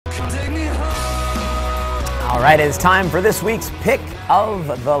All right, it's time for this week's Pick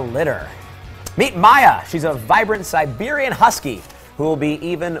of the Litter. Meet Maya. She's a vibrant Siberian Husky who will be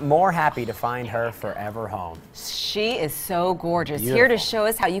even more happy to find her forever home. She is so gorgeous. Beautiful. Here to show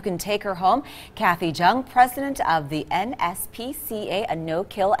us how you can take her home, Kathy Jung, president of the NSPCA, a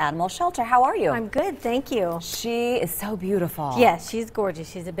no-kill animal shelter. How are you? I'm good, thank you. She is so beautiful. Yes, she's gorgeous.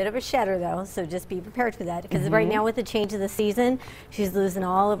 She's a bit of a shedder though, so just be prepared for that. Because right now with the change of the season, she's losing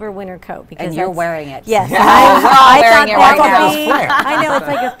all of her winter coat. Because And you're wearing it. Yes. Yeah. I thought wearing it that right would be, I know, it's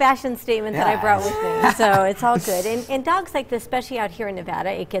like a fashion statement that I brought with me. So it's all good. And dogs like this, especially out here in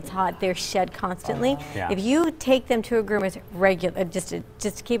Nevada, it gets hot. They're shed constantly. Yeah. If you take them to a groomer's regular, just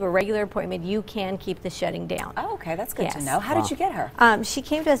to keep a regular appointment, you can keep the shedding down. Oh, okay, that's good to Yes. know. How did you get her? She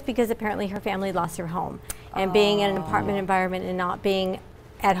came to us because apparently her family lost her home. And being in an apartment environment and not being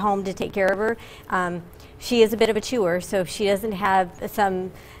at home to take care of her, she is a bit of a chewer, so if she doesn't have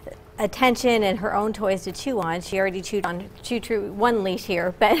some attention and her own toys to chew on, she already chewed one leash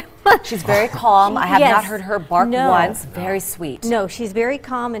here, but She's very calm. I have Yes. not heard her bark No. once. Very sweet. no, she's very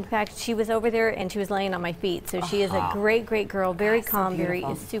calm. In fact, she was over there and she was laying on my feet, so she is a great girl, very calm, very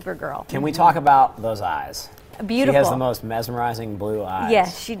super girl. Can we talk about those eyes? Beautiful. She has the most mesmerizing blue eyes.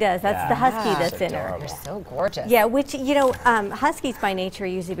 Yes, she does. That's the husky that's in her. adorable. You're so gorgeous. Yeah, which, you know, huskies by nature are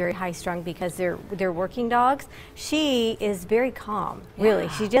usually very high-strung because they're working dogs. She is very calm, really.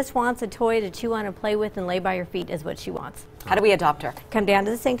 She just wants a toy to chew on and play with and lay by your feet is what she wants. How do we adopt her? Come down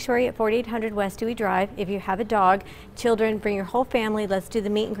to the sanctuary at 4800 West Dewey Drive. If you have a dog, children, bring your whole family. Let's do the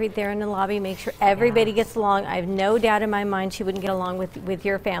meet and greet there in the lobby. Make sure everybody gets along. I have no doubt in my mind she wouldn't get along with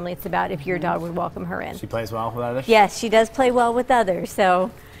your family. It's about if your dog would welcome her in. She plays well with others? Yes, she does play well with others.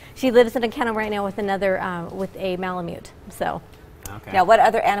 So she lives in a kennel right now with with a Malamute. So. Okay. Now, what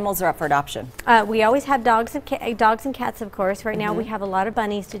other animals are up for adoption? We always have dogs and cats, of course. Right now we have a lot of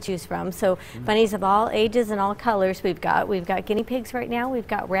bunnies to choose from. So bunnies of all ages and all colors we've got. We've got guinea pigs right now. We've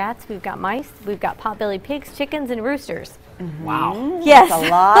got rats. We've got mice. We've got pot-bellied pigs, chickens, and roosters. Wow. Yes. That's a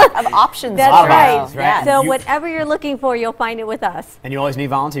lot of options. That's lot of right. options, right? So You- whatever you're looking for, you'll find it with us. And you always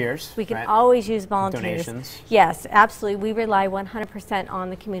need volunteers. We can right? always use volunteers. Donations. Yes, absolutely. We rely 100% on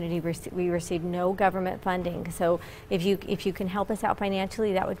the community. We receive no government funding. So if you can help us out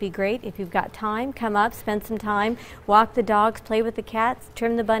financially, that would be great. If you've got time, come up, spend some time, walk the dogs, play with the cats,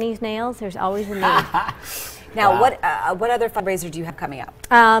 trim the bunnies' nails. There's always a need. Now, what other fundraiser do you have coming up?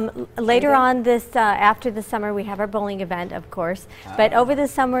 Later on after the summer, we have our bowling event, of course. But over the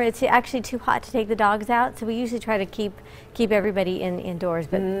summer, it's actually too hot to take the dogs out, so we usually try to keep everybody indoors.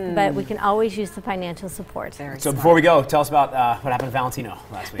 But we can always use the financial support. So before we go, tell us about what happened to Valentino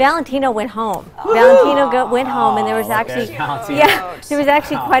last week. Valentino went home. Valentino went home, and there was actually there was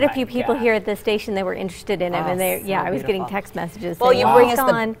actually quite a few people here at the station that were interested in him, and I was getting text messages. Well, saying, you bring us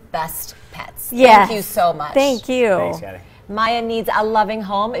on. the best pets. Yes. Thank you so much. Thank you. Thanks, Kathy. Maya needs a loving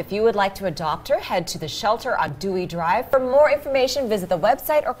home. If you would like to adopt her, head to the shelter on Dewey Drive. For more information, visit the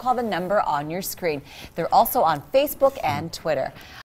website or call the number on your screen. They're also on Facebook and Twitter.